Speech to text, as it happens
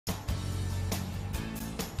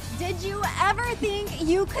Did you ever think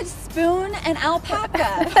you could spoon an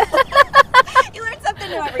alpaca? You learn something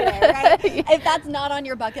new every day, right? Yeah. If that's not on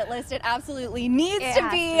your bucket list, it absolutely needs to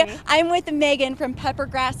be. I'm with Megan from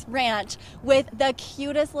Peppergrass Ranch with the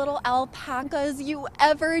cutest little alpacas you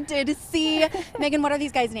ever did see. Megan, what are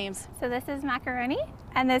these guys' names? So this is Macaroni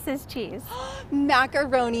and this is Cheese.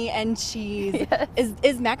 Macaroni and Cheese. Yes.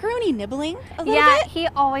 Is Macaroni nibbling a little bit? Yeah, he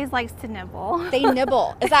always likes to nibble. They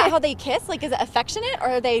nibble. Is that how they kiss? Like, is it affectionate or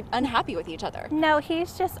are they unhappy with each other? No,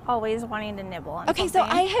 he's just always wanting to nibble on Okay,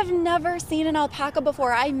 something. so I have never seen an alpaca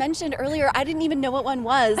before. I mentioned earlier I didn't even know what one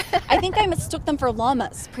was. I think I mistook them for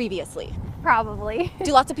llamas previously. Probably.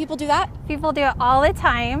 Do lots of people do that? People do it all the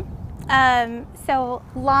time. So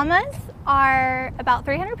llamas are about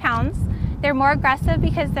 300 pounds. They're more aggressive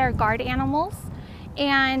because they're guard animals.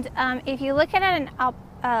 And if you look at an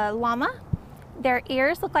llama, their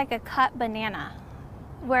ears look like a cut banana.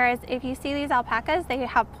 Whereas if you see these alpacas, they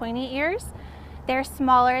have pointy ears. They're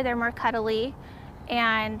smaller, they're more cuddly,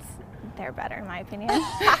 and they're better in my opinion.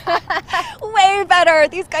 Way better.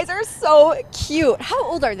 These guys are so cute. How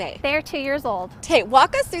old are they? They're 2 years old. Okay,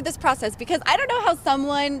 walk us through this process because I don't know how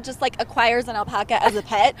someone just like acquires an alpaca as a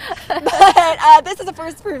pet, but this is a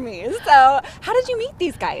first for me. So how did you meet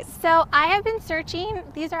these guys? So I have been searching,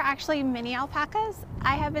 these are actually mini alpacas.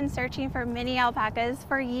 I have been searching for mini alpacas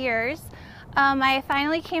for years. I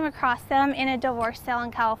finally came across them in a divorce sale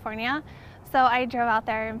in California. So I drove out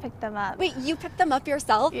there and picked them up. Wait, you picked them up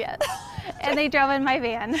yourself? Yes. And they drove in my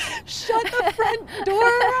van. Shut the front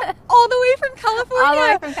door all the way from California? All the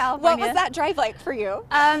way from California. What was that drive like for you?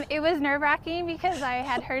 It was nerve-wracking because I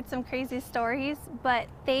had heard some crazy stories, but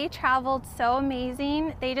they traveled so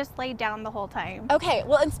amazing. They just laid down the whole time. Okay,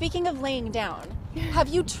 well, and speaking of laying down, have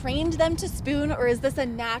you trained them to spoon or is this a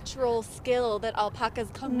natural skill that alpacas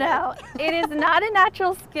come with? No, it is not a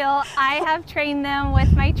natural skill. I have trained them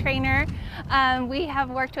with my trainer. We have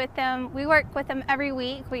worked with them. We work with them every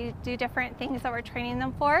week. We do different things that we're training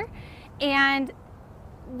them for. And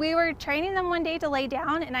we were training them one day to lay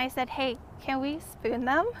down and I said, hey, can we spoon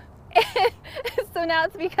them? So now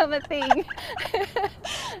it's become a thing.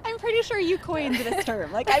 I'm pretty sure you coined this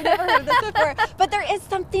term. Like, I've never heard this before. But there is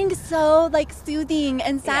something so like soothing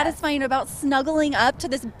and satisfying about snuggling up to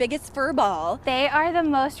this biggest fur ball. They are the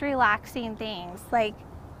most relaxing things. Like,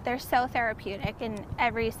 they're so therapeutic in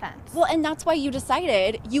every sense. Well, and that's why you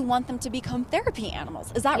decided you want them to become therapy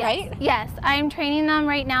animals. Is that right? Yes, I'm training them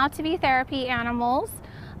right now to be therapy animals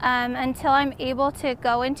until I'm able to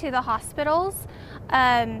go into the hospitals.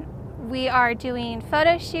 We are doing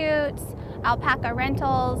photo shoots, alpaca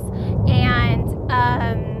rentals, and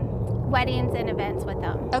weddings and events with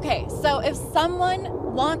them. Okay, so if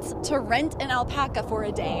someone wants to rent an alpaca for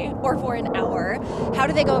a day or for an hour, how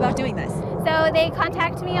do they go about doing this? So they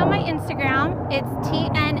contact me on my Instagram. It's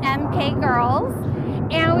TNMK Girls,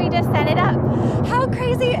 and we just set it up. How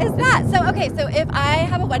crazy is that? So, okay, so if I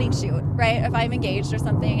have a wedding shoot, right, if I'm engaged or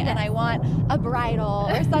something and I want a bridal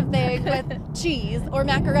or something with cheese or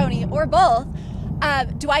macaroni or both,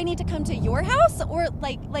 do I need to come to your house or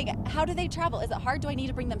like how do they travel? Is it hard? Do I need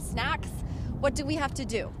to bring them snacks? What do we have to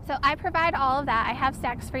do? So I provide all of that. I have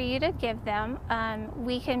snacks for you to give them.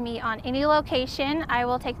 We can meet on any location. I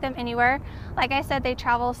will take them anywhere. Like I said, they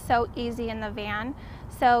travel so easy in the van.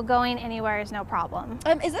 So going anywhere is no problem.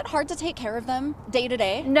 Is it hard to take care of them day to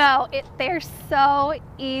day? No, they're so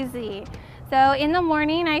easy. So in the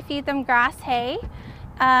morning, I feed them grass hay.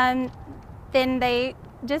 Then they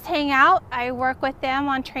just hang out. I work with them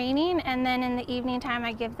on training, and then in the evening time,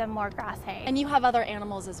 I give them more grass hay. And you have other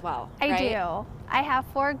animals as well, right? I do. I have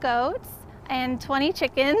 4 goats and 20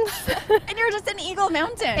 chickens. And you're just in Eagle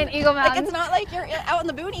Mountain. In Eagle Mountain. Like, it's not like you're out in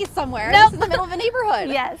the boonies somewhere. Nope. This is the middle of a neighborhood.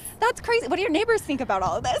 Yes. That's crazy. What do your neighbors think about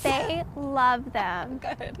all of this? They love them.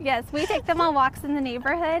 Good. Yes, we take them on walks in the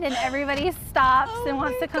neighborhood and everybody stops and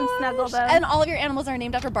wants to come snuggle them. And all of your animals are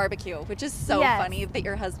named after barbecue, which is so funny that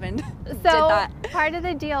your husband did that. Part of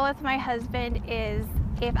the deal with my husband is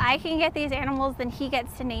if I can get these animals, then he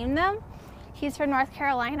gets to name them. He's from North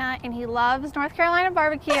Carolina and he loves North Carolina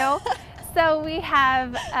barbecue. So we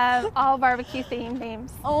have all barbecue themed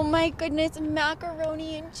names. Oh my goodness,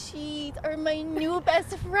 Macaroni and Cheese are my new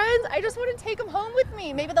best friends. I just want to take them home with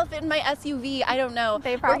me. Maybe they'll fit in my SUV. I don't know.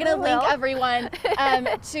 They probably We're going to will. link everyone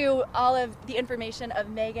to all of the information of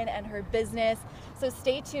Megan and her business. So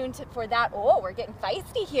stay tuned for that. Oh, we're getting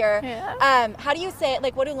feisty here. Yeah. How do you say it?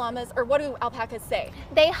 Like, what do llamas or what do alpacas say?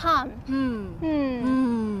 They hum.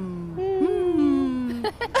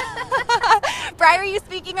 Bri, are you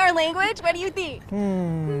speaking our language? What do you think?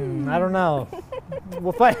 I don't know.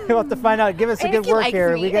 We'll have to find out. Give us a good work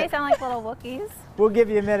here. They sound like little Wookiees. We'll give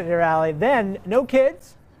you a minute here, Allie. Then, no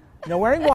kids, No wearing